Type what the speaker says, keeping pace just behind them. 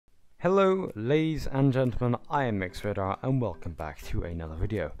Hello ladies and gentlemen, I am xradarr and welcome back to another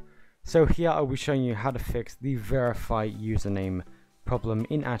video. So here I'll be showing you how to fix the verify username problem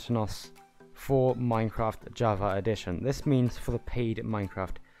in Aternos for Minecraft Java Edition. This means for the paid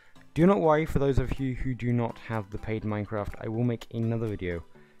Minecraft. Do not worry, for those of you who do not have the paid Minecraft, I will make another video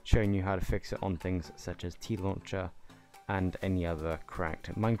showing you how to fix it on things such as tlauncher and any other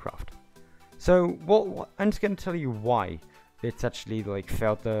cracked Minecraft. So what I'm just going to tell you why it's actually like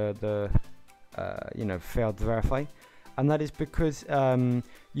failed failed the verify, and that is because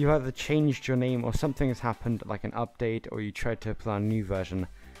you either changed your name or something has happened, like an update, or you tried to apply a new version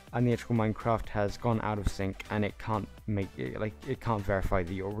and the actual Minecraft has gone out of sync and it can't make it, it can't verify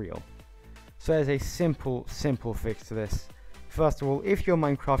that you're real. So there's a simple fix to this. First of all, if your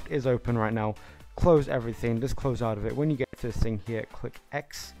Minecraft is open right now, close everything, just close out of it. When you get to this thing here, click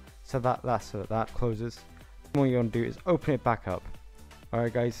X so that closes. What you want to do is open it back up.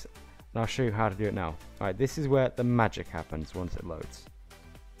 Alright guys, and I'll show you how to do it now. Alright, this is where the magic happens once it loads.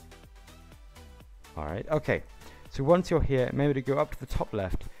 Alright, okay. So once you're here, remember to go up to the top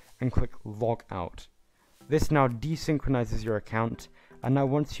left and click log out. This now desynchronizes your account, and now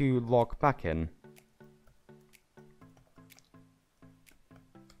once you log back in,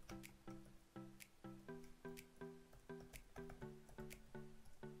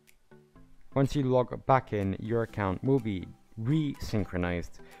 your account will be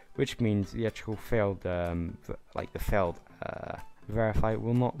resynchronized, which means the actual failed, verify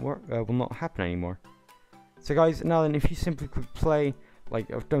will not work, will not happen anymore. So guys, now then, if you simply click play,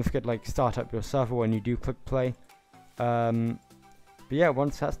 don't forget start up your server when you do click play. But yeah,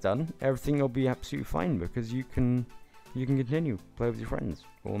 once that's done, everything will be absolutely fine because you can continue play with your friends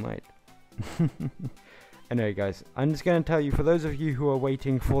all night. Anyway guys, I'm just going to tell you, for those of you who are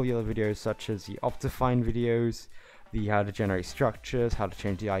waiting for the other videos such as the Optifine videos, the how to generate structures, how to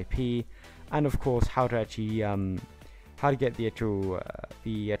change the IP, and of course how to actually how to get the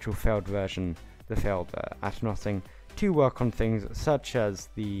actual failed version, the failed Aternos thing, to work on things such as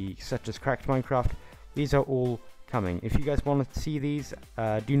cracked Minecraft. These are all coming. If you guys want to see these,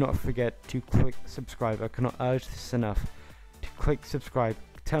 do not forget to click subscribe. I cannot urge this enough. To click subscribe,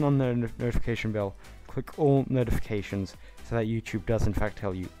 turn on the notification bell, click all notifications so that YouTube does in fact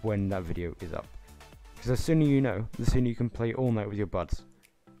tell you when that video is up. Because the sooner you know, the sooner you can play all night with your buds.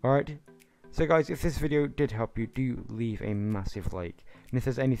 Alright? So guys, if this video did help you, do leave a massive like. And if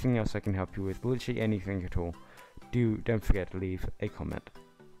there's anything else I can help you with, literally anything at all, don't forget to leave a comment.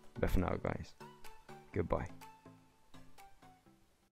 But for now guys, goodbye.